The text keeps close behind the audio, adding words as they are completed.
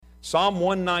Psalm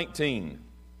 119.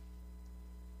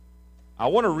 I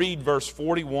want to read verse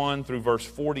 41 through verse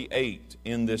 48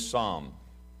 in this psalm.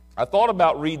 I thought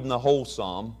about reading the whole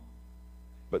psalm,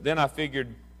 but then I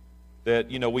figured that,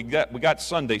 we got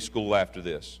Sunday school after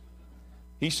this.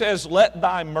 He says, "Let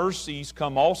thy mercies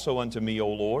come also unto me, O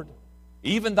Lord,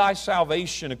 even thy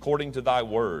salvation according to thy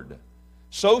word.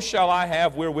 So shall I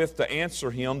have wherewith to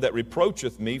answer him that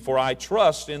reproacheth me, for I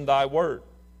trust in thy word.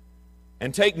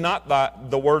 And take not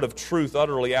the word of truth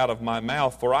utterly out of my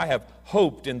mouth, for I have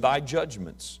hoped in thy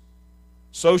judgments.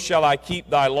 So shall I keep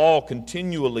thy law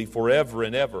continually forever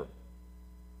and ever.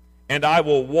 And I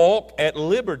will walk at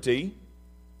liberty,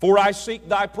 for I seek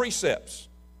thy precepts.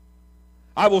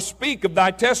 I will speak of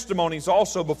thy testimonies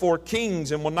also before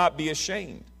kings, and will not be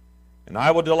ashamed. And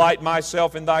I will delight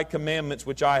myself in thy commandments,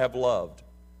 which I have loved.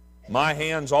 My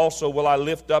hands also will I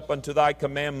lift up unto thy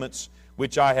commandments,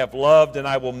 which I have loved, and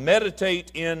I will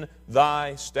meditate in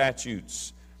thy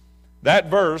statutes." That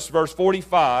verse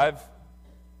 45,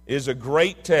 is a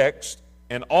great text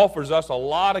and offers us a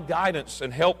lot of guidance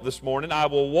and help this morning. I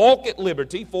will walk at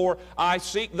liberty, for I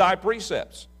seek thy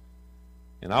precepts.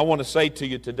 And I want to say to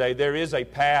you today, there is a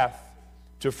path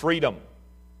to freedom.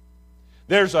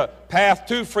 There's a path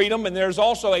to freedom, and there's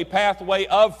also a pathway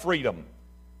of freedom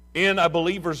in a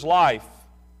believer's life.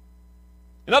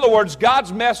 In other words,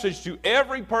 God's message to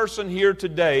every person here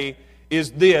today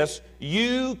is this: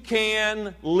 you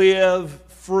can live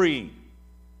free.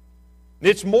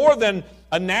 It's more than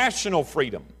a national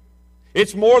freedom.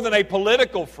 It's more than a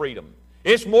political freedom.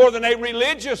 It's more than a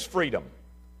religious freedom.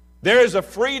 There is a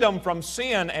freedom from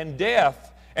sin and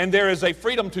death, and there is a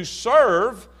freedom to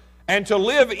serve and to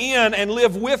live in and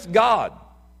live with God.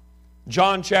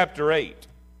 John chapter 8.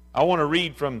 I want to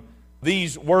read from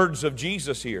these words of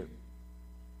Jesus here.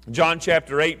 John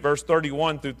chapter 8, verse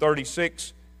 31 through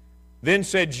 36. "Then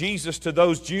said Jesus to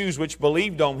those Jews which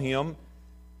believed on him,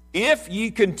 If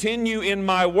ye continue in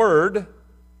my word,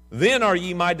 then are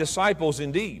ye my disciples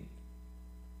indeed.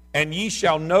 And ye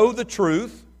shall know the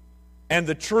truth, and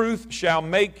the truth shall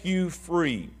make you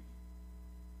free."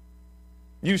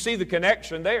 You see the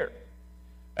connection there.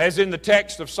 As in the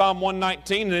text of Psalm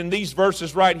 119 and in these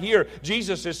verses right here,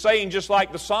 Jesus is saying, just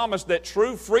like the psalmist, that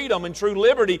true freedom and true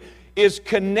liberty is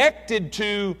connected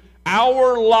to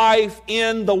our life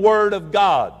in the Word of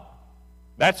God.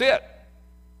 That's it.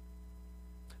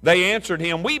 They answered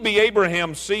him, "We be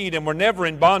Abraham's seed, and were never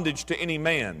in bondage to any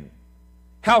man.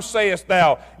 How sayest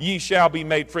thou, ye shall be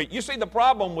made free?" You see, the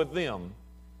problem with them,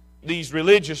 these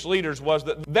religious leaders, was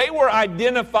that they were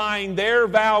identifying their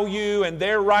value and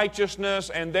their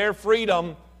righteousness and their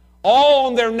freedom all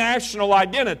on their national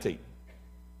identity.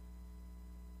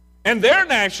 And their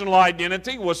national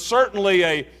identity was certainly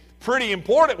a pretty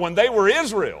important one. They were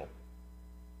Israel.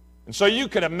 And so you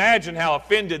could imagine how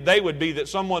offended they would be that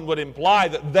someone would imply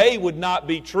that they would not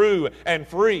be true and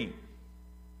free.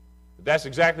 But that's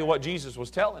exactly what Jesus was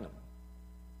telling them.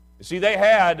 You see, they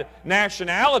had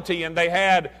nationality and they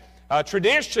had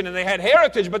tradition and they had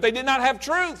heritage, but they did not have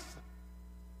truth.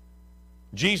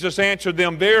 Jesus answered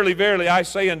them, "Verily, verily, I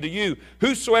say unto you,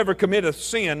 whosoever committeth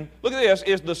sin," look at this,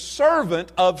 "is the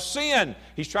servant of sin."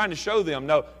 He's trying to show them,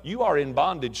 no, you are in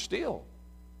bondage still.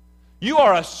 You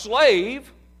are a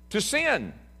slave to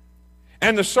sin.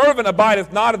 "And the servant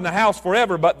abideth not in the house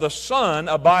forever, but the Son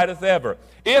abideth ever.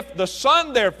 If the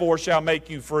Son therefore shall make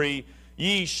you free,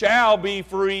 ye shall be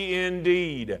free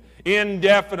indeed."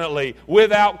 Indefinitely,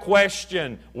 without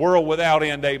question, world without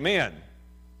end, amen.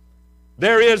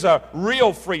 There is a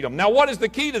real freedom. Now, what is the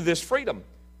key to this freedom?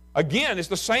 Again, it's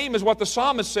the same as what the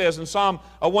psalmist says in Psalm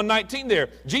 119 there.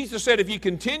 Jesus said, "If ye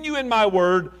continue in my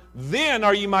word, then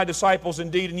are ye my disciples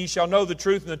indeed, and ye shall know the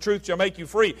truth, and the truth shall make you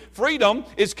free." Freedom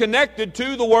is connected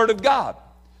to the Word of God.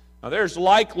 Now, there's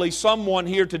likely someone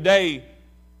here today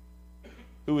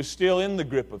who is still in the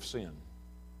grip of sin.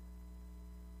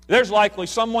 There's likely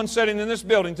someone sitting in this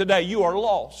building today. You are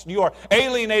lost. You are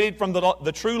alienated from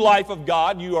the true life of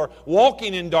God. You are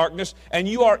walking in darkness, and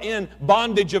you are in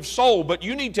bondage of soul. But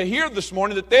you need to hear this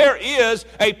morning that there is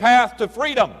a path to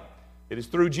freedom. It is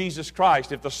through Jesus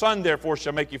Christ. "If the Son therefore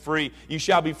shall make you free, you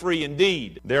shall be free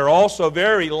indeed." There are also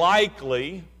very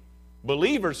likely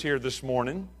believers here this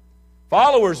morning,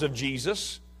 followers of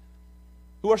Jesus,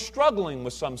 who are struggling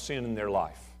with some sin in their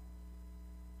life.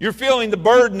 You're feeling the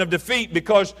burden of defeat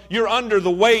because you're under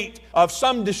the weight of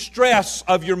some distress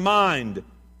of your mind,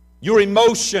 your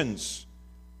emotions,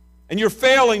 and you're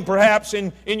failing perhaps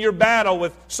in your battle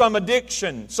with some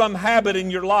addiction, some habit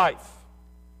in your life.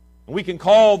 We can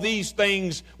call these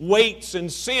things weights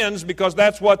and sins because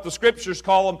that's what the Scriptures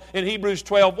call them in Hebrews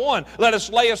 12:1. Let us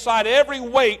lay aside every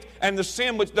weight and the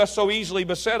sin which does so easily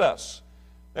beset us.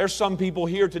 There's some people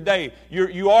here today.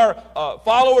 You are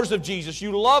followers of Jesus.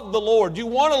 You love the Lord. You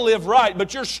want to live right,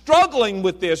 but you're struggling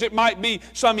with this. It might be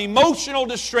some emotional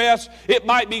distress. It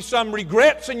might be some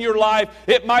regrets in your life.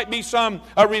 It might be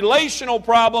a relational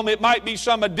problem. It might be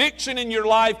some addiction in your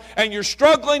life, and you're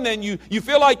struggling and you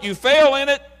feel like you fail in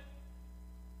it.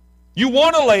 You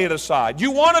want to lay it aside.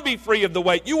 You want to be free of the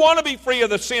weight. You want to be free of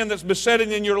the sin that's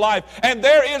besetting in your life. And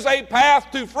there is a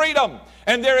path to freedom.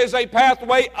 And there is a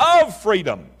pathway of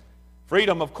freedom.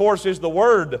 Freedom, of course, is the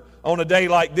word on a day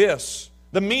like this.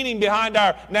 The meaning behind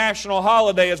our national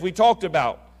holiday, as we talked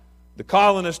about. The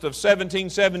colonists of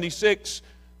 1776,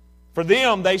 for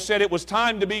them, they said it was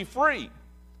time to be free.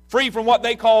 Free from what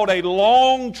they called a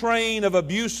long train of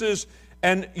abuses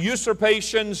and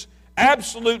usurpations,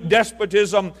 absolute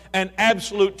despotism, and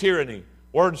absolute tyranny.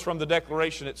 Words from the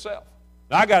Declaration itself.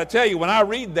 Now, I got to tell you, when I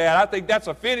read that, I think that's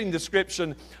a fitting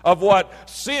description of what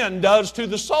sin does to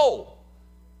the soul.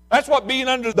 That's what being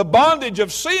under the bondage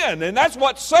of sin, and that's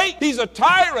what Satan, he's a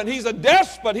tyrant, he's a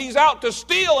despot, he's out to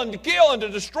steal and to kill and to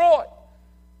destroy.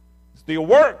 It's the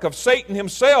work of Satan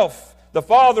himself, the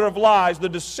father of lies, the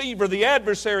deceiver, the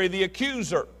adversary, the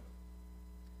accuser.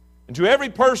 And to every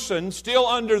person still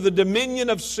under the dominion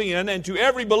of sin, and to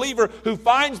every believer who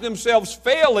finds themselves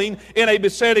failing in a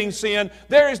besetting sin,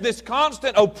 there is this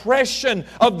constant oppression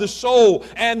of the soul,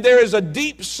 and there is a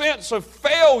deep sense of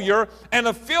failure and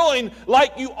a feeling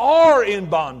like you are in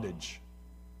bondage.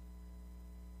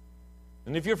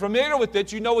 And if you're familiar with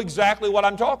it, you know exactly what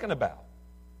I'm talking about.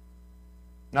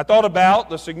 And I thought about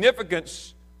the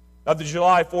significance of the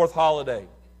July 4th holiday.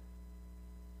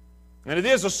 And it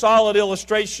is a solid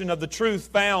illustration of the truth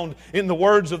found in the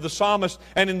words of the psalmist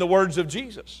and in the words of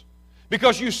Jesus.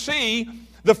 Because you see,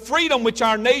 the freedom which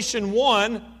our nation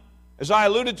won, as I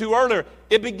alluded to earlier,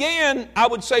 it began, I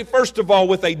would say, first of all,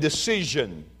 with a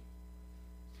decision.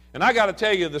 And I got to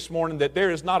tell you this morning that there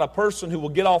is not a person who will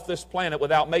get off this planet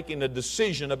without making a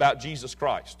decision about Jesus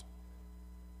Christ.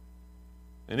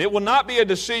 And it will not be a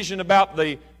decision about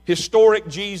the historic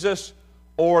Jesus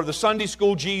or the Sunday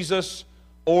school Jesus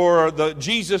or the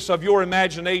Jesus of your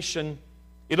imagination.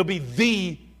 It'll be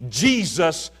the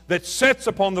Jesus that sits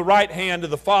upon the right hand of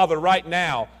the Father right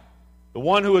now. The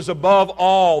one who is above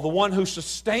all, the one who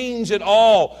sustains it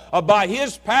all by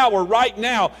His power right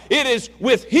now. It is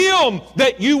with Him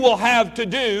that you will have to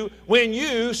do when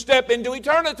you step into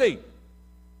eternity.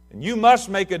 And you must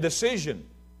make a decision.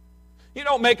 You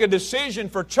don't make a decision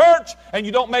for church, and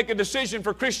you don't make a decision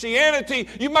for Christianity.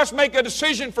 You must make a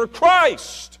decision for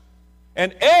Christ.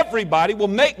 And everybody will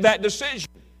make that decision.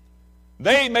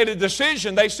 They made a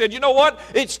decision. They said, you know what?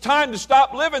 It's time to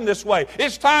stop living this way.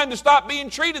 It's time to stop being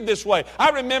treated this way. I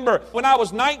remember when I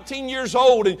was 19 years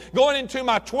old and going into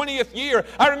my 20th year,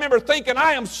 I remember thinking,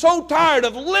 I am so tired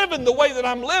of living the way that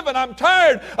I'm living. I'm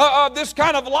tired of this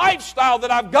kind of lifestyle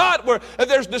that I've got where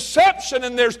there's deception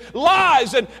and there's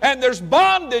lies and there's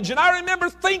bondage. And I remember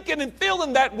thinking and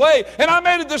feeling that way. And I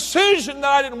made a decision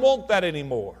that I didn't want that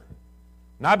anymore.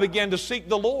 And I began to seek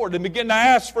the Lord and begin to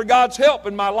ask for God's help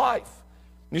in my life.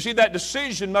 You see, that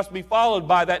decision must be followed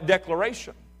by that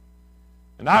declaration.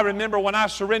 And I remember when I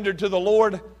surrendered to the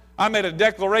Lord, I made a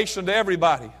declaration to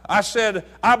everybody. I said,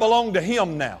 I belong to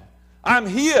Him now. I'm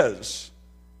His.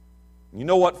 You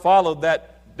know what followed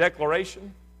that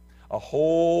declaration? A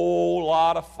whole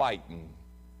lot of fighting.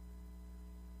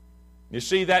 You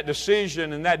see, that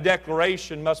decision and that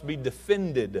declaration must be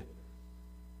defended.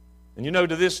 And you know,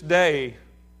 to this day,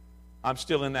 I'm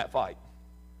still in that fight.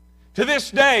 To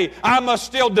this day, I must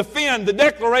still defend the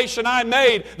declaration I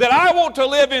made that I want to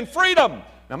live in freedom.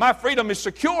 Now, my freedom is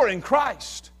secure in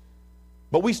Christ.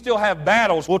 But we still have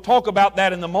battles. We'll talk about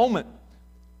that in a moment.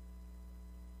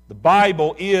 The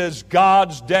Bible is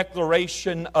God's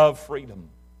declaration of freedom.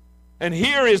 And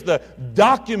here is the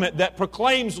document that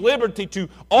proclaims liberty to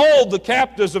all the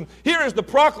captives. And here is the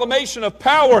proclamation of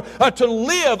power to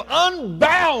live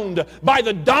unbound by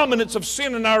the dominance of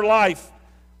sin in our life.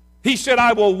 He said,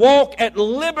 I will walk at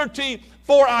liberty,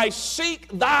 for I seek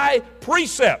thy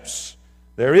precepts.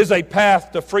 There is a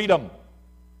path to freedom.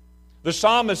 The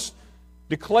psalmist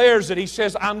declares that he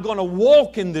says, I'm going to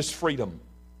walk in this freedom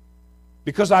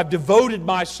because I've devoted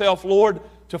myself, Lord,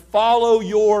 to follow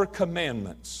your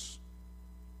commandments.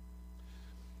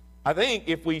 I think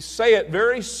if we say it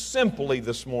very simply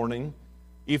this morning,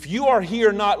 if you are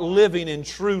here not living in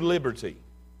true liberty,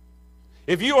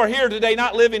 if you are here today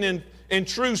not living in in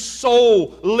true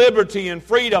soul liberty and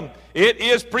freedom, it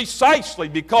is precisely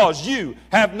because you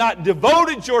have not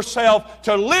devoted yourself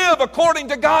to live according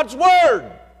to God's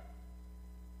Word.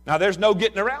 Now, there's no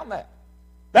getting around that.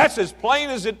 That's as plain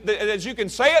as you can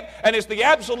say it, and it's the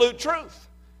absolute truth.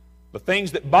 The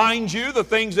things that bind you, the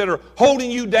things that are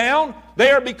holding you down, they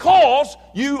are because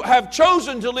you have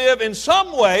chosen to live in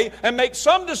some way and make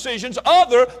some decisions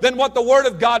other than what the Word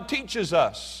of God teaches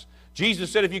us.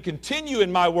 Jesus said, if you continue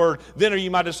in my word, then are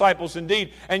you my disciples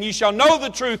indeed, and you shall know the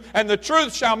truth, and the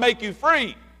truth shall make you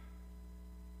free.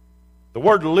 The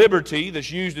word liberty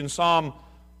that's used in Psalm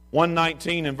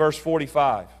 119 and verse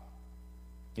 45.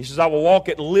 He says, I will walk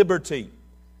at liberty.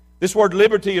 This word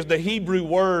liberty is the Hebrew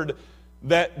word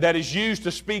that is used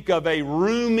to speak of a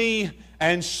roomy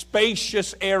and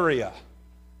spacious area.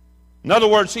 In other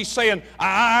words, he's saying,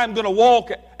 I'm going to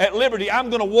walk at liberty. I'm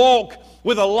going to walk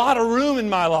with a lot of room in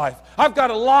my life. I've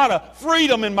got a lot of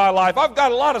freedom in my life. I've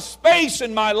got a lot of space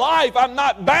in my life. I'm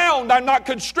not bound. I'm not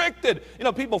constricted. You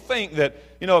know, people think that,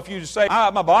 if you say,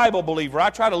 I'm a Bible believer,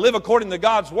 I try to live according to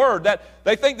God's Word, that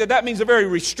they think that means a very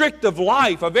restrictive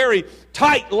life, a very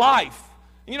tight life.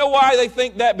 You know why they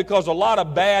think that? Because a lot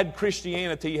of bad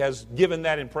Christianity has given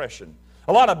that impression.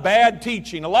 A lot of bad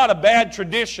teaching, a lot of bad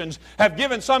traditions have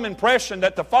given some impression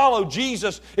that to follow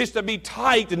Jesus is to be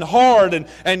tight and hard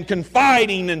and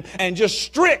confiding and just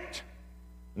strict.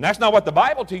 And that's not what the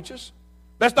Bible teaches.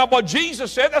 That's not what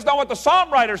Jesus said. That's not what the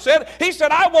psalm writer said. He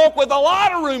said, I walk with a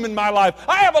lot of room in my life.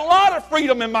 I have a lot of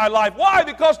freedom in my life. Why?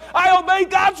 Because I obey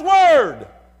God's Word.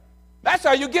 That's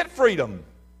how you get freedom.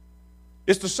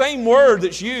 It's the same word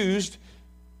that's used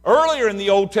earlier in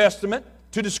the Old Testament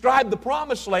to describe the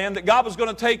promised land that God was going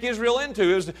to take Israel into.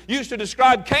 It was used to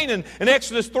describe Canaan in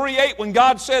Exodus 3:8 when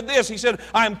God said this. He said,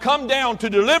 I am come down to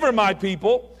deliver my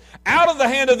people out of the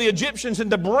hand of the Egyptians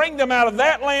and to bring them out of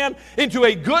that land into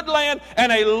a good land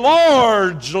and a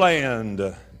large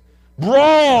land,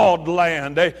 broad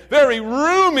land, a very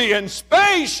roomy and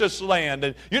spacious land.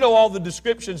 And you know all the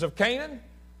descriptions of Canaan?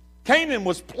 Canaan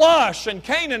was plush, and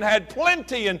Canaan had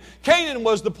plenty, and Canaan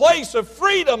was the place of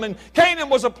freedom, and Canaan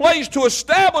was a place to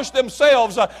establish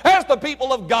themselves as the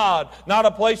people of God. Not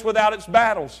a place without its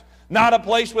battles, not a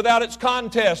place without its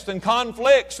contests and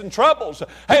conflicts and troubles.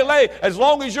 Hey, as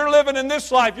long as you're living in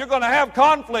this life, you're going to have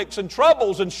conflicts and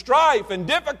troubles and strife and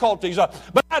difficulties.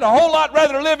 But I'd a whole lot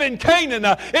rather live in Canaan,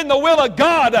 in the will of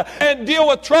God, and deal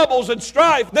with troubles and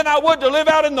strife than I would to live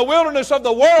out in the wilderness of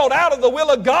the world, out of the will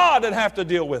of God, and have to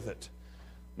deal with it.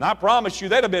 And I promise you,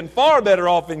 they'd have been far better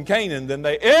off in Canaan than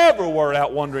they ever were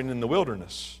out wandering in the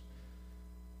wilderness.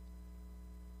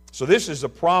 So this is a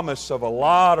promise of a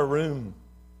lot of room.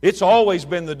 It's always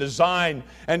been the design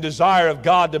and desire of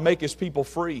God to make His people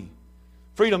free.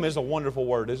 Freedom is a wonderful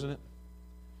word, isn't it?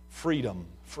 Freedom,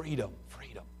 freedom,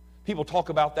 freedom. People talk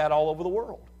about that all over the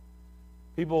world.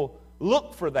 People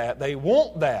look for that. They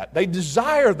want that. They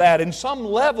desire that in some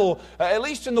level, at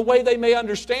least in the way they may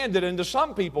understand it. And to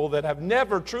some people that have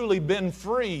never truly been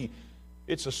free,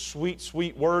 it's a sweet,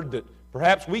 sweet word that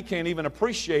perhaps we can't even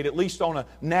appreciate, at least on a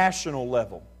national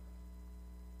level.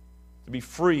 To be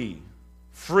free.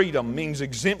 Freedom means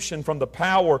exemption from the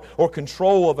power or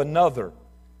control of another.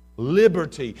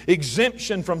 Liberty,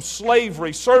 exemption from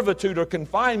slavery, servitude, or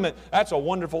confinement. That's a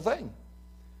wonderful thing.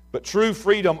 But true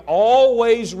freedom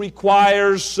always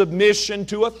requires submission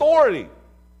to authority.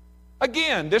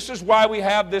 Again, this is why we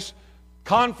have this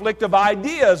conflict of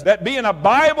ideas that being a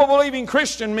Bible-believing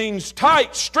Christian means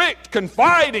tight, strict,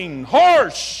 confiding,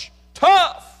 harsh,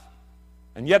 tough.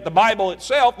 And yet the Bible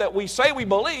itself that we say we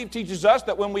believe teaches us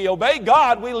that when we obey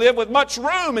God, we live with much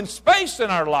room and space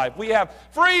in our life. We have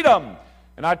freedom.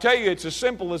 And I tell you, it's as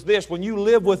simple as this. When you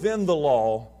live within the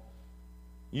law,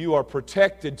 you are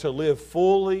protected to live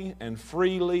fully and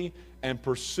freely and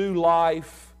pursue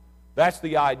life. That's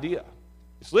the idea.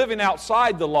 It's living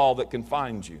outside the law that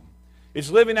confines you.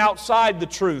 It's living outside the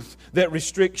truth that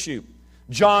restricts you.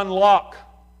 John Locke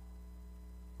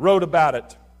wrote about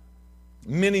it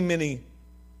many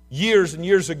years and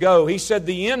years ago. He said,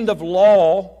 the end of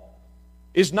law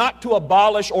is not to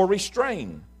abolish or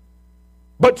restrain,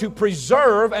 but to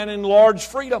preserve and enlarge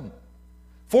freedom.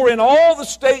 For in all the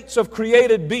states of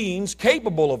created beings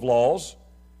capable of laws,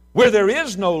 where there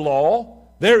is no law,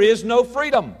 there is no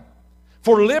freedom.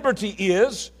 For liberty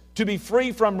is to be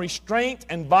free from restraint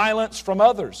and violence from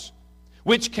others,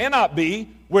 which cannot be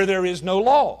where there is no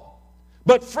law.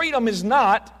 But freedom is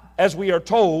not, as we are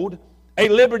told, a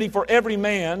liberty for every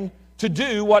man to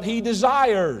do what he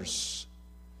desires.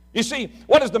 You see,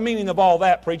 what is the meaning of all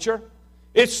that, preacher?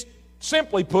 It's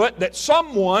simply put that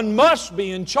someone must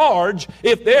be in charge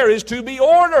if there is to be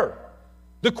order.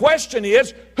 The question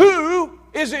is, who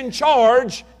is in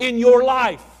charge in your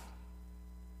life?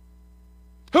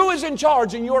 Who is in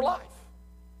charge in your life?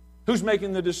 Who's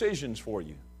making the decisions for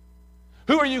you?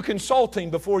 Who are you consulting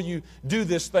before you do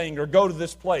this thing or go to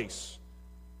this place?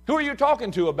 Who are you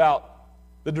talking to about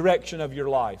the direction of your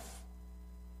life?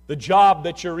 The job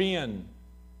that you're in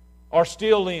or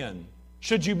still in.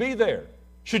 Should you be there?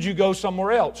 Should you go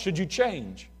somewhere else? Should you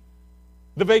change?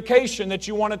 The vacation that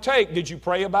you want to take, did you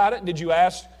pray about it? Did you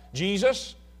ask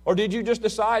Jesus? Or did you just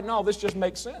decide, no, this just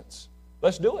makes sense.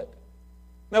 Let's do it.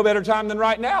 No better time than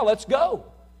right now. Let's go.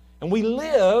 And we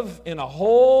live in a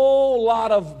whole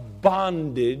lot of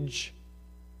bondage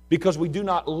because we do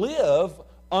not live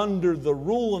under the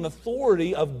rule and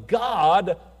authority of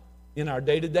God in our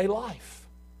day-to-day life.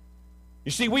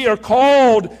 You see, we are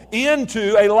called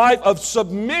into a life of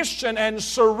submission and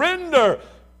surrender.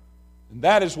 And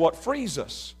that is what frees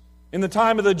us. In the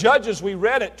time of the Judges, we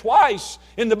read it twice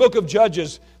in the book of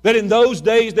Judges, that in those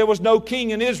days there was no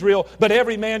king in Israel, but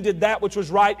every man did that which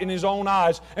was right in his own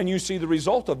eyes. And you see the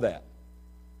result of that.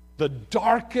 The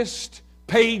darkest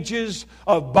pages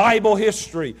of Bible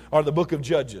history are the book of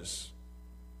Judges.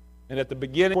 And at the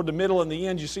beginning, toward the middle, and the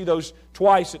end, you see those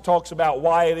twice. It talks about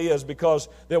why it is, because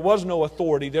there was no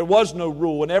authority, there was no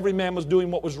rule, and every man was doing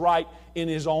what was right in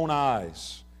his own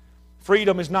eyes.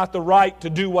 Freedom is not the right to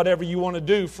do whatever you want to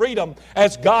do. Freedom,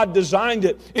 as God designed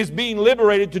it, is being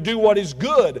liberated to do what is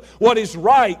good, what is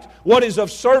right, what is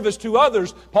of service to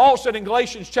others. Paul said in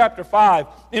Galatians chapter 5,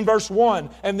 in verse 1,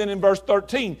 and then in verse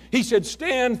 13, he said,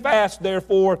 "Stand fast,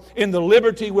 therefore, in the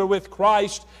liberty wherewith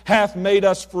Christ hath made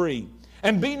us free.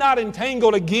 And be not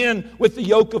entangled again with the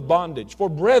yoke of bondage. For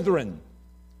brethren,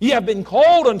 ye have been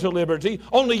called unto liberty,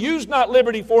 only use not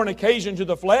liberty for an occasion to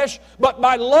the flesh, but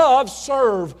by love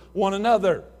serve one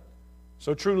another."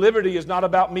 So true liberty is not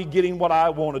about me getting what I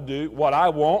want to do, what I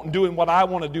want, and doing what I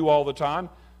want to do all the time.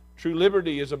 True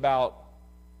liberty is about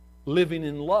living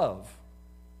in love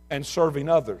and serving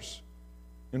others.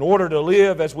 In order to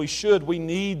live as we should, we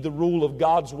need the rule of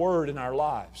God's Word in our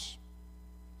lives.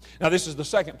 Now this is the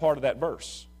second part of that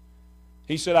verse.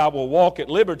 He said, "I will walk at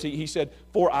liberty." He said,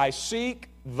 "For I seek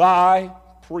thy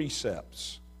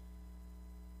precepts."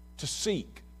 To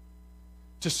seek.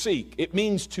 To seek. It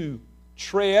means to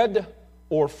tread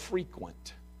or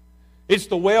frequent. It's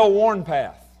the well-worn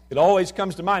path. It always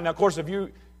comes to mind. Now, of course, if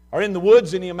you are in the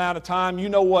woods any amount of time, you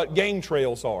know what game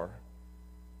trails are.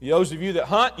 Those of you that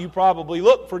hunt, you probably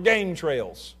look for game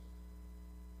trails.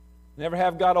 Never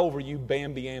have got over you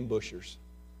Bambi ambushers.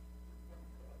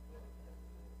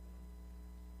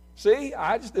 See,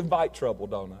 I just invite trouble,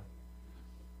 don't I?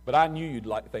 But I knew you'd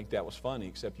think that was funny,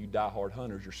 except you die-hard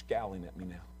hunters, you're scowling at me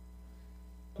now.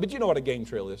 But you know what a game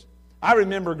trail is. I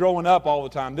remember growing up all the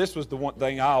time, this was the one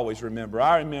thing I always remember.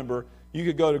 I remember you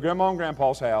could go to Grandma and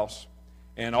Grandpa's house,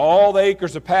 and all the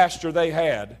acres of pasture they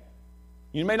had,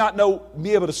 you may not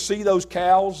be able to see those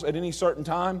cows at any certain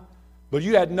time, but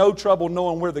you had no trouble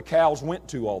knowing where the cows went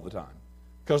to all the time,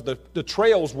 because the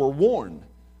trails were worn.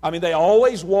 I mean, they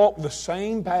always walked the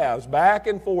same paths, back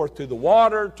and forth to the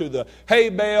water, to the hay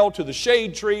bale, to the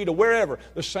shade tree, to wherever.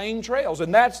 The same trails.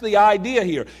 And that's the idea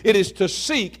here. It is to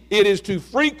seek, it is to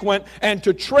frequent, and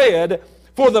to tread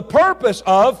for the purpose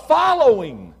of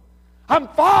following. I'm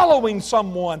following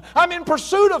someone. I'm in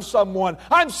pursuit of someone.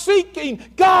 I'm seeking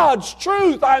God's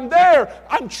truth. I'm there.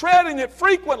 I'm treading it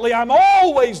frequently. I'm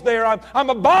always there. I'm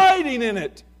abiding in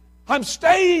it. I'm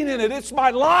staying in it. It's my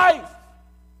life.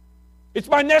 It's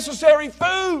my necessary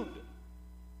food.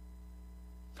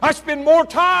 I spend more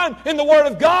time in the Word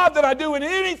of God than I do in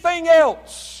anything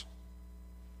else.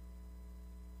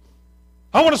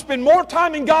 I want to spend more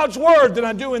time in God's Word than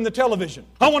I do in the television.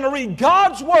 I want to read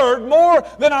God's Word more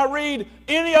than I read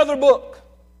any other book.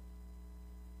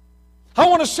 I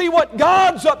want to see what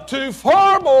God's up to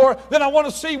far more than I want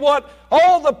to see what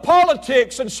all the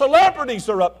politics and celebrities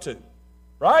are up to.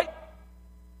 Right?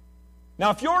 Now,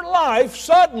 if your life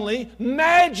suddenly,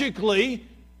 magically,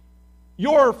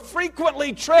 your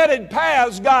frequently treaded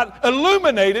paths got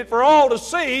illuminated for all to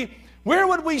see, where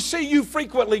would we see you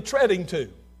frequently treading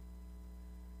to?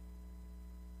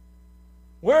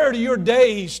 Where do your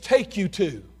days take you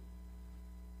to?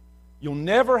 You'll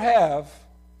never have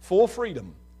full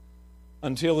freedom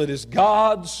until it is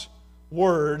God's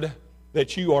Word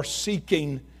that you are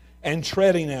seeking and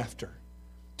treading after.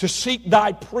 To seek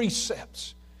thy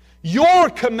precepts. Your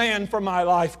command for my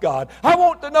life, God. I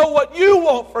want to know what you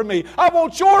want for me. I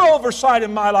want your oversight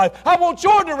in my life. I want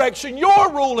your direction,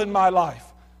 your rule in my life.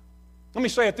 Let me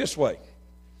say it this way.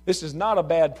 This is not a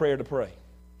bad prayer to pray.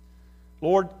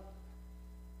 Lord,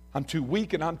 I'm too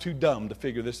weak and I'm too dumb to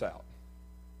figure this out.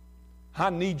 I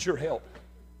need your help.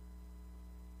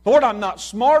 Lord, I'm not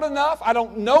smart enough. I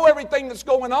don't know everything that's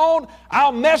going on.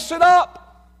 I'll mess it up.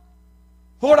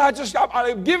 Lord, I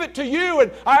give it to you,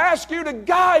 and I ask you to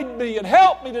guide me and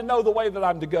help me to know the way that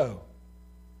I'm to go.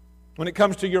 When it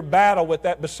comes to your battle with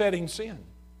that besetting sin,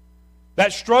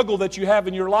 that struggle that you have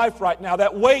in your life right now,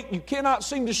 that weight you cannot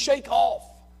seem to shake off.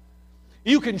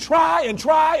 You can try and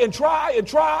try and try and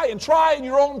try and try in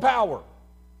your own power,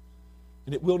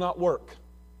 and it will not work.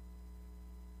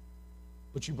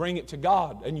 But you bring it to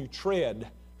God and you tread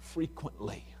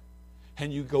frequently,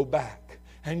 and you go back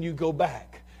and you go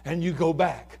back and you go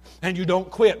back and you don't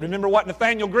quit. Remember what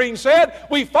Nathaniel Green said?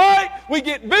 We fight, we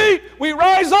get beat, we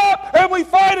rise up, and we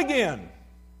fight again.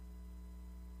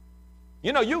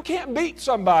 You know, you can't beat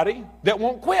somebody that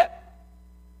won't quit.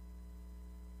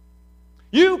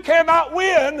 You cannot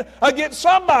win against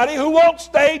somebody who won't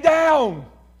stay down.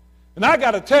 And I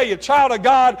got to tell you, child of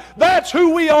God, that's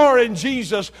who we are in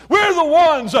Jesus. We're the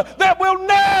ones that will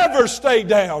never stay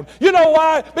down. You know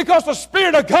why? Because the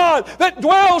Spirit of God that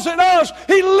dwells in us,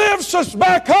 He lifts us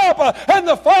back up. And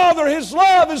the Father, His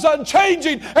love is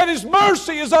unchanging, and His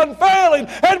mercy is unfailing,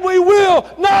 and we will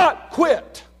not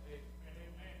quit.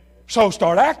 So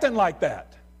start acting like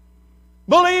that.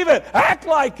 Believe it. Act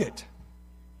like it.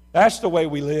 That's the way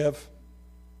we live.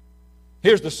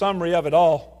 Here's the summary of it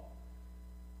all.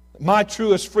 My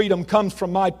truest freedom comes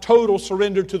from my total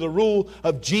surrender to the rule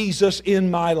of Jesus in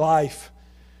my life.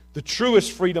 The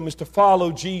truest freedom is to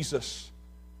follow Jesus.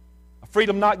 A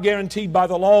freedom not guaranteed by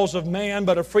the laws of man,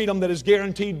 but a freedom that is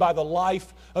guaranteed by the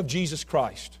life of Jesus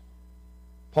Christ.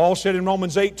 Paul said in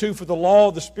Romans 8:2, for the law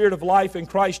of the Spirit of life in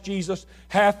Christ Jesus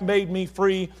hath made me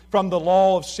free from the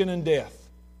law of sin and death.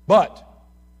 But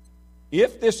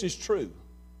if this is true,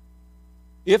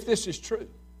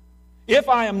 if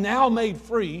I am now made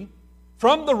free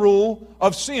from the rule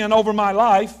of sin over my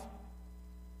life,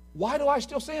 why do I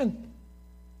still sin?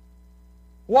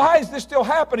 Why is this still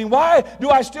happening? Why do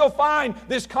I still find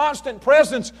this constant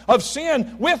presence of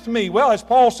sin with me? Well, as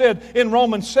Paul said in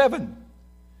Romans 7,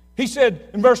 he said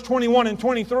in verse 21 and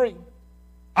 23,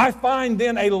 I find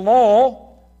then a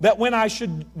law that when I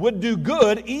would do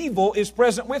good, evil is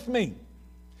present with me.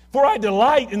 For I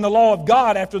delight in the law of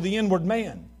God after the inward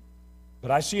man. But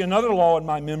I see another law in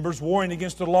my members, warring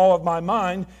against the law of my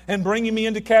mind, and bringing me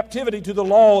into captivity to the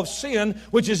law of sin,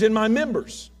 which is in my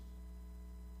members.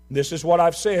 This is what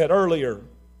I've said earlier,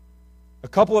 a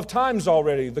couple of times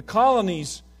already. The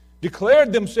colonies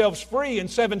declared themselves free in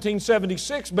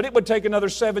 1776, but it would take another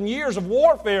 7 years of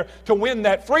warfare to win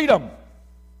that freedom.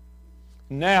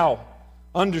 Now,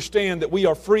 understand that we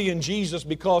are free in Jesus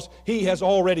because He has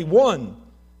already won.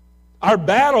 Our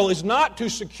battle is not to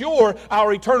secure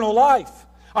our eternal life.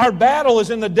 Our battle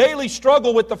is in the daily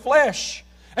struggle with the flesh.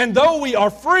 And though we are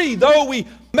free, though we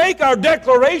make our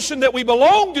declaration that we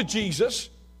belong to Jesus,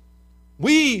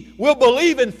 we will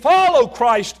believe and follow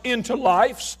Christ into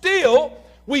life, still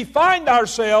we find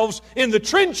ourselves in the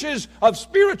trenches of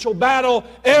spiritual battle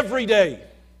every day.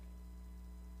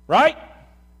 Right?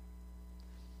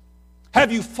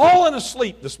 Have you fallen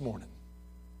asleep this morning?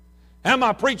 Am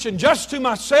I preaching just to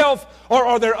myself, or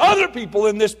are there other people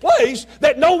in this place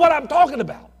that know what I'm talking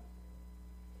about?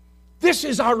 This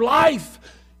is our life.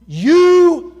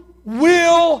 You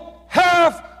will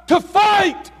have to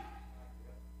fight.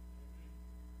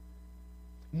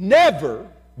 Never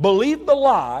believe the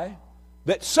lie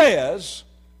that says,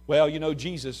 well, you know,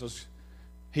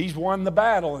 He's won the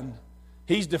battle and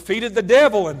He's defeated the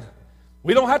devil and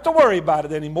we don't have to worry about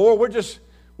it anymore. We're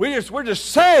just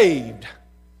saved.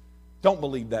 Don't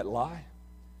believe that lie.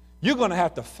 You're going to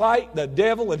have to fight the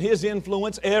devil and his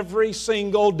influence every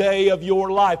single day of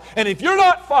your life. And if you're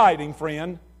not fighting,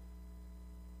 friend,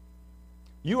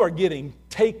 you are getting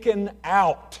taken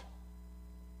out.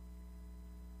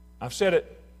 I've said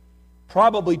it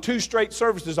probably 2 straight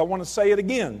services. I want to say it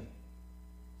again.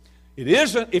 It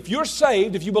isn't, if you're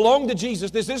saved, if you belong to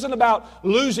Jesus, this isn't about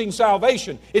losing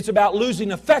salvation. It's about losing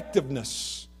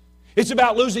effectiveness. It's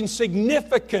about losing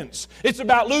significance. It's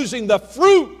about losing the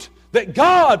fruit that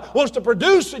God wants to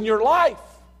produce in your life.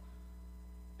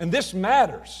 And this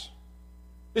matters.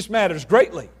 This matters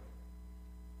greatly.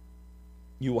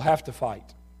 You will have to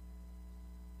fight.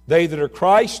 They that are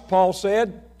Christ, Paul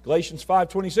said, Galatians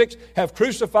 5:26, have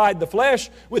crucified the flesh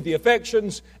with the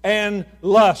affections and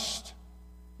lust.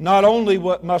 Not only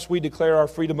must we declare our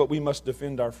freedom, but we must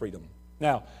defend our freedom.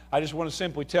 Now, I just want to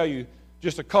simply tell you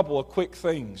just a couple of quick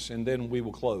things, and then we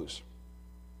will close.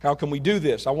 How can we do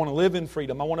this? I want to live in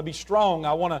freedom. I want to be strong.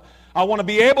 I want to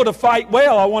be able to fight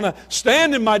well. I want to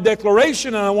stand in my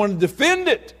declaration, and I want to defend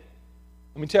it.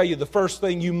 Let me tell you, the first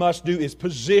thing you must do is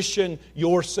position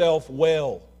yourself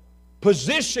well.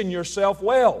 Position yourself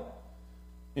well.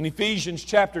 In Ephesians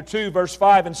chapter 2, verse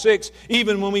 5 and 6,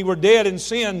 even when we were dead in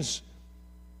sins,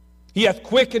 He hath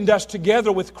quickened us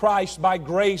together with Christ. By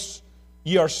grace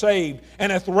ye are saved,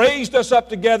 and hath raised us up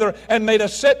together and made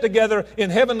us sit together in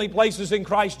heavenly places in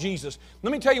Christ Jesus.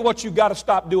 Let me tell you what you've got to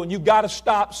stop doing. You've got to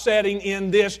stop setting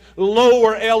in this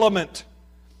lower element.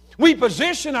 We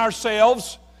position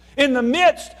ourselves in the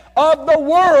midst of the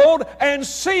world and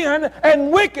sin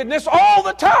and wickedness all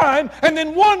the time, and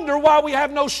then wonder why we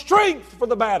have no strength for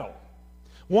the battle.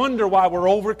 Wonder why we're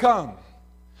overcome.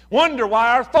 Wonder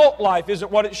why our thought life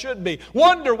isn't what it should be.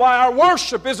 Wonder why our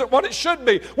worship isn't what it should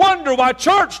be. Wonder why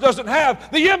church doesn't have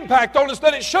the impact on us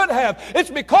that it should have. It's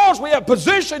because we have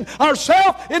positioned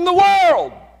ourselves in the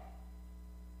world.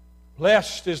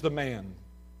 Blessed is the man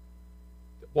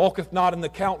that walketh not in the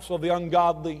counsel of the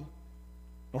ungodly,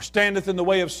 nor standeth in the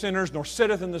way of sinners, nor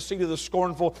sitteth in the seat of the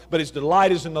scornful, but his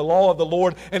delight is in the law of the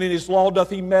Lord, and in his law doth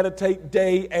he meditate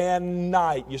day and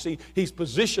night. You see, he's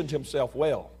positioned himself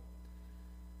well.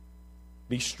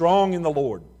 Be strong in the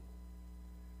Lord.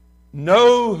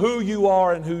 Know who you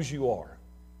are and whose you are.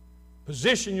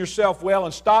 Position yourself well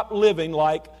and stop living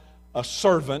like a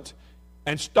servant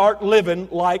and start living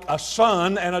like a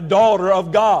son and a daughter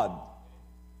of God.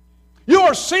 You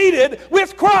are seated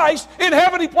with Christ in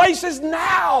heavenly places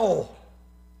now.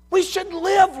 We should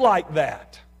live like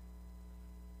that.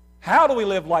 How do we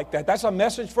live like that? That's a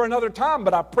message for another time,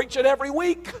 but I preach it every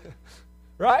week.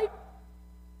 Right?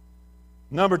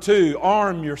 Number 2,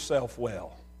 arm yourself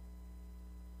well.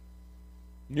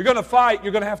 You're going to fight,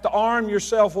 you're going to have to arm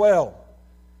yourself well.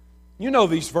 You know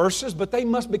these verses, but they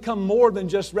must become more than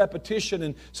just repetition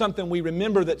and something we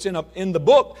remember that's in the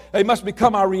book. They must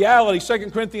become our reality.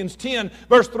 2 Corinthians 10,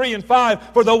 verse 3 and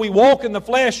 5, for though we walk in the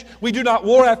flesh, we do not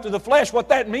war after the flesh. What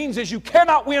that means is you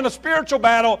cannot win a spiritual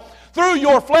battle through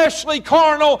your fleshly,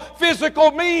 carnal,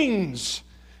 physical means.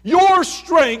 Your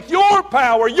strength, your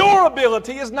power, your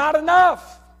ability is not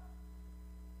enough.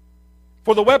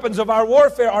 For the weapons of our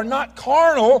warfare are not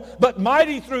carnal, but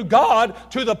mighty through God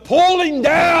to the pulling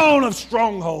down of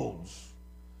strongholds.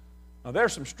 Now there are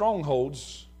some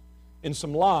strongholds in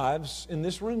some lives in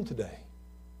this room today.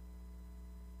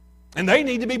 And they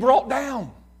need to be brought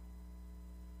down.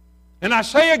 And I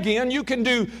say again, you can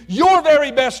do your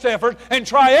very best effort and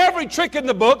try every trick in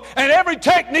the book and every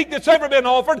technique that's ever been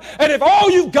offered. And if all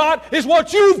you've got is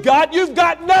what you've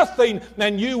got nothing.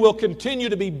 And you will continue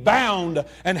to be bound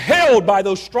and held by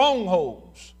those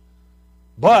strongholds.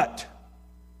 But,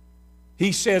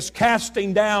 he says,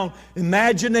 casting down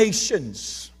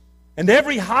imaginations and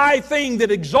every high thing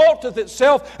that exalteth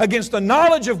itself against the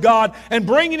knowledge of God, and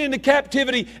bringing into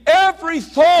captivity every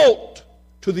thought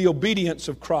to the obedience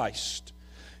of Christ.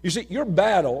 You see, your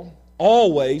battle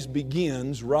always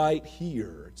begins right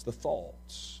here. It's the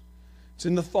thoughts. It's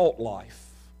in the thought life.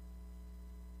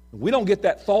 If we don't get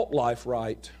that thought life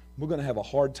right, we're going to have a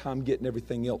hard time getting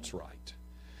everything else right.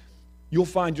 You'll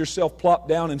find yourself plopped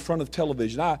down in front of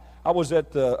television. I was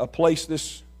at a place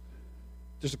just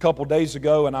a couple days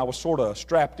ago, and I was sort of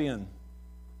strapped in.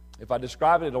 If I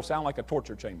describe it, it'll sound like a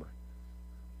torture chamber.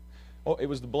 Oh, it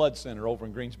was the Blood Center over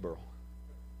in Greensboro.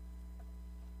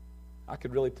 I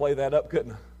could really play that up,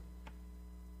 couldn't I?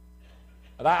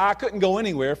 But I couldn't go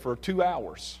anywhere for 2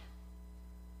 hours.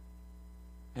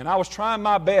 And I was trying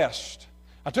my best.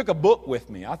 I took a book with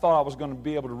me. I thought I was going to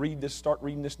be able to start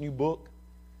reading this new book.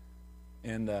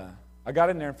 And I got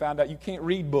in there and found out you can't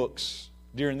read books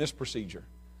during this procedure.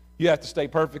 You have to stay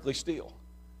perfectly still.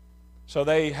 So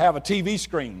they have a TV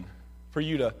screen for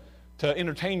you to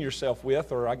entertain yourself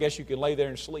with, or I guess you can lay there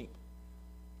and sleep.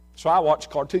 So I watched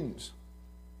cartoons.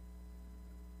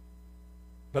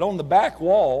 But on the back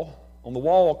wall, on the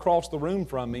wall across the room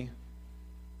from me,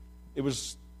 it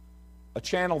was a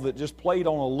channel that just played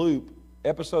on a loop,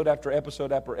 episode after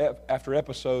episode after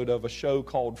episode of a show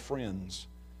called Friends,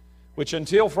 which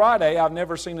until Friday, I've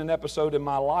never seen an episode in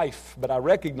my life, but I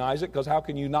recognize it because how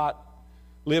can you not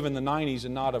live in the 90s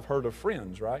and not have heard of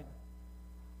Friends, right?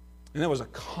 And there was a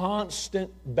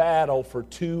constant battle for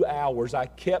 2 hours. I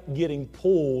kept getting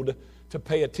pulled to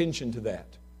pay attention to that.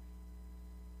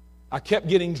 I kept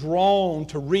getting drawn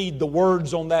to read the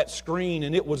words on that screen,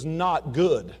 and it was not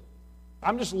good.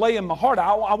 I'm just laying my heart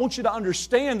out. I want you to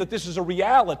understand that this is a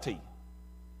reality.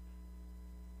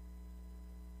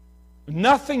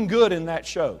 Nothing good in that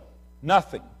show.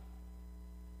 Nothing.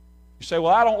 You say,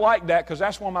 well, I don't like that because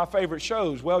that's one of my favorite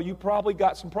shows. Well, you probably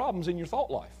got some problems in your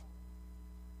thought life.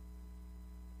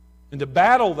 And to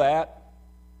battle that,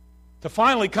 to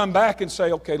finally come back and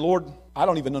say, okay, Lord, I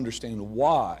don't even understand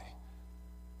why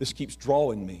this keeps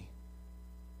drawing me.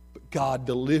 But God,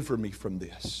 deliver me from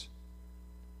this.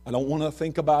 I don't want to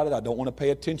think about it. I don't want to pay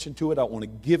attention to it. I don't want to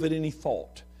give it any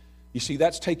thought. You see,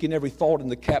 that's taking every thought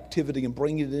into captivity and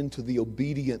bringing it into the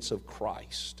obedience of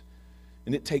Christ.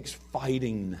 And it takes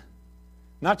fighting.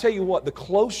 And I tell you what, the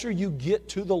closer you get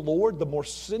to the Lord, the more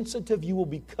sensitive you will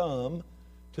become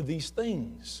to these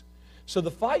things. So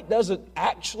the fight doesn't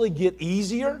actually get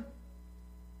easier.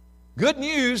 Good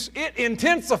news, it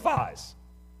intensifies.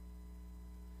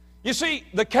 You see,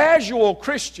 the casual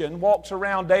Christian walks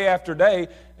around day after day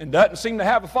and doesn't seem to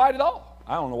have a fight at all.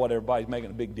 I don't know what everybody's making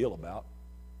a big deal about.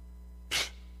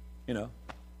 You know,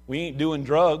 we ain't doing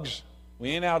drugs. We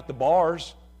ain't out at the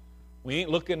bars. We ain't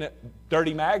looking at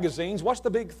dirty magazines. What's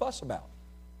the big fuss about?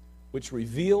 Which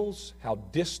reveals how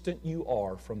distant you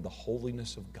are from the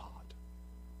holiness of God.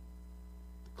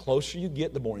 The closer you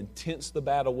get, the more intense the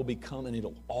battle will become, and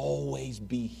it'll always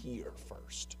be here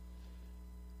first.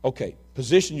 Okay,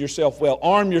 position yourself well.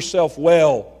 Arm yourself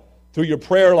well through your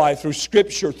prayer life, through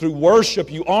Scripture, through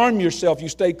worship. You arm yourself, you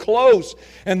stay close,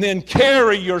 and then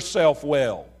carry yourself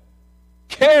well.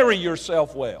 Carry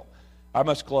yourself well. I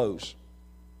must close.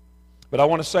 But I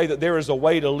want to say that there is a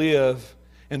way to live,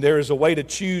 and there is a way to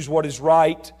choose what is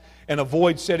right and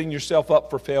avoid setting yourself up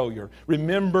for failure.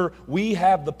 Remember, we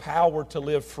have the power to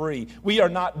live free. We are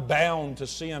not bound to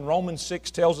sin. Romans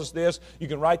 6 tells us this. You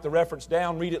can write the reference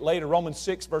down, read it later. Romans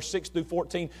 6, verse 6 through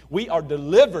 14. We are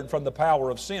delivered from the power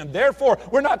of sin. Therefore,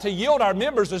 we're not to yield our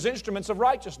members as instruments of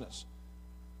righteousness.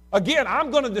 Again,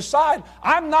 I'm going to decide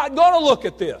I'm not going to look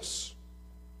at this.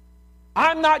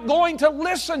 I'm not going to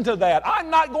listen to that. I'm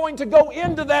not going to go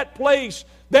into that place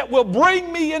that will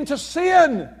bring me into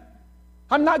sin.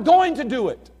 I'm not going to do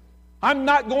it. I'm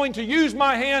not going to use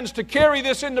my hands to carry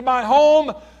this into my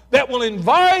home that will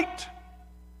invite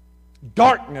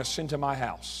darkness into my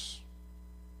house.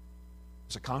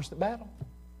 It's a constant battle.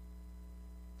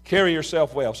 Carry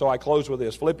yourself well. So I close with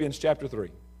this. Philippians chapter 3,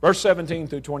 verse 17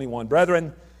 through 21.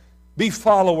 Brethren, be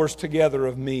followers together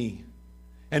of me,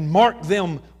 and mark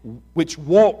them which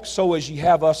walk so as ye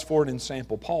have us for an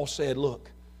ensample. Paul said,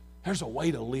 look, there's a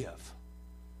way to live.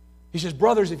 He says,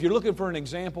 brothers, if you're looking for an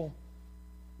example,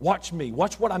 watch me.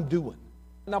 Watch what I'm doing.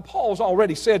 Now, Paul's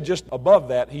already said just above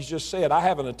that, he's just said, I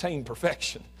haven't attained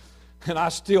perfection. And I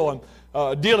still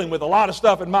am dealing with a lot of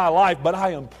stuff in my life, but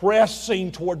I am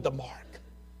pressing toward the mark.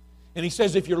 And he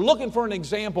says, if you're looking for an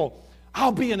example,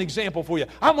 I'll be an example for you.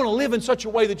 I'm going to live in such a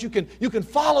way that you can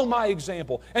follow my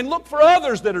example and look for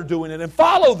others that are doing it and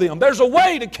follow them. There's a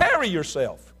way to carry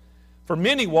yourself. For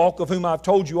many walk, of whom I've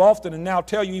told you often and now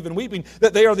tell you even weeping,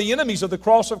 that they are the enemies of the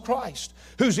cross of Christ,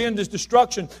 whose end is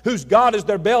destruction, whose God is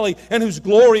their belly, and whose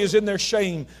glory is in their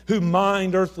shame, who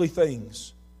mind earthly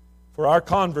things. For our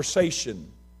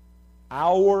conversation,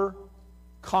 our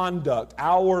conduct,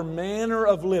 our manner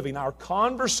of living, our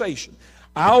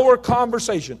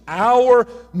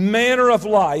manner of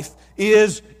life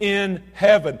is in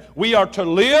heaven. We are to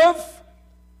live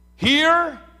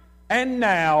here and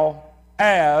now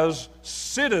as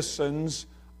citizens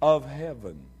of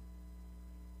heaven.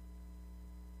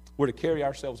 We're to carry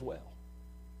ourselves well.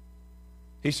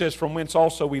 He says, from whence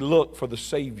also we look for the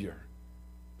Savior,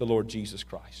 the Lord Jesus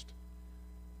Christ.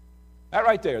 That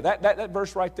right there, that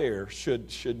verse right there should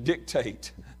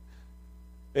dictate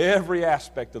every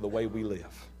aspect of the way we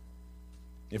live.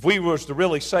 If we was to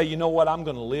really say, you know what, I'm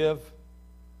going to live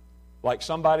like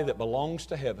somebody that belongs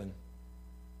to heaven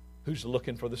who's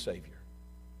looking for the Savior.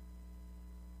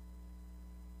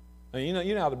 Now, you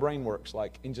know how the brain works,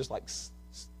 like in just like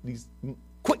these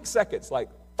quick seconds, like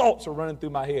thoughts are running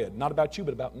through my head. Not about you,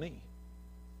 but about me.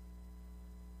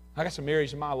 I got some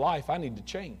areas in my life I need to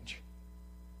change.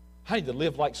 I need to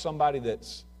live like somebody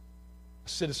that's a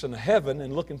citizen of heaven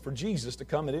and looking for Jesus to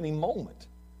come at any moment.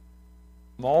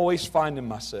 I'm always finding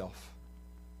myself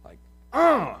like,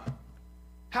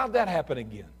 how'd that happen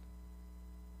again?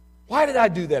 Why did I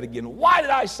do that again? Why did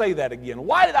I say that again?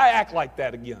 Why did I act like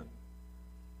that again?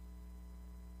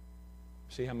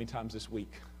 See how many times this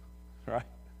week, right?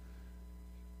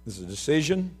 This is a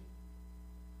decision.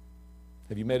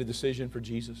 Have you made a decision for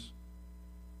Jesus?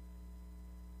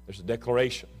 There's a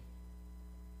declaration.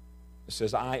 It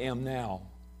says, I am now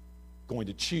going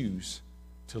to choose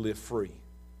to live free.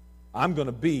 I'm going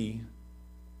to be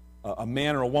a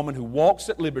man or a woman who walks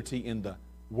at liberty in the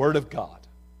Word of God.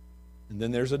 And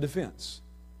then there's a defense.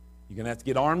 You're going to have to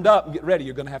get armed up and get ready.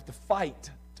 You're going to have to fight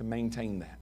to maintain that.